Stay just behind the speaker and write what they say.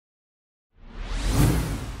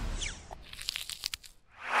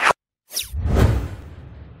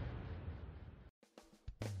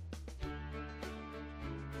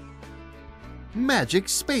Magic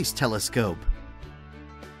Space Telescope.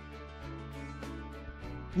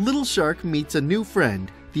 Little Shark meets a new friend,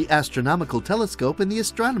 the astronomical telescope in the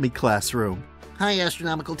astronomy classroom. Hi,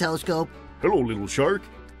 astronomical telescope. Hello, little shark.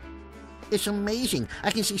 It's amazing.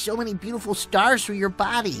 I can see so many beautiful stars through your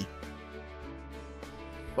body.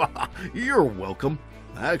 You're welcome.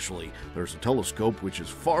 Actually, there's a telescope which is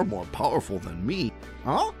far more powerful than me.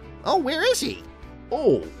 Oh? Oh, where is he?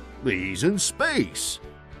 Oh, he's in space.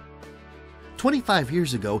 25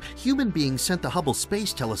 years ago, human beings sent the Hubble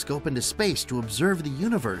Space Telescope into space to observe the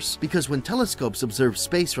universe, because when telescopes observe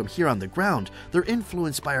space from here on the ground, they're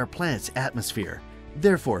influenced by our planet's atmosphere.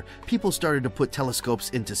 Therefore, people started to put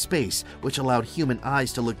telescopes into space, which allowed human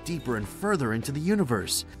eyes to look deeper and further into the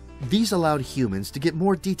universe. These allowed humans to get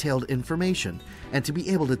more detailed information and to be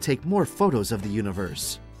able to take more photos of the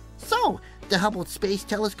universe. So, the Hubble Space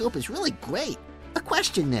Telescope is really great. A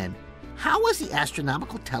question then. How was the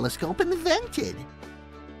astronomical telescope invented?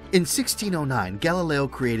 In 1609, Galileo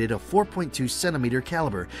created a 4.2 centimeter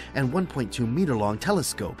caliber and 1.2 meter long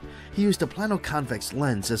telescope. He used a plano-convex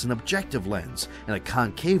lens as an objective lens, and a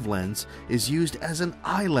concave lens is used as an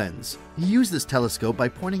eye lens. He used this telescope by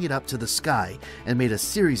pointing it up to the sky and made a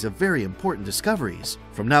series of very important discoveries.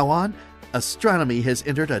 From now on, astronomy has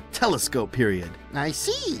entered a telescope period. I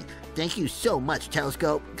see. Thank you so much,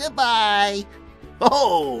 telescope. Goodbye.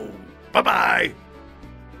 Oh, bye-bye.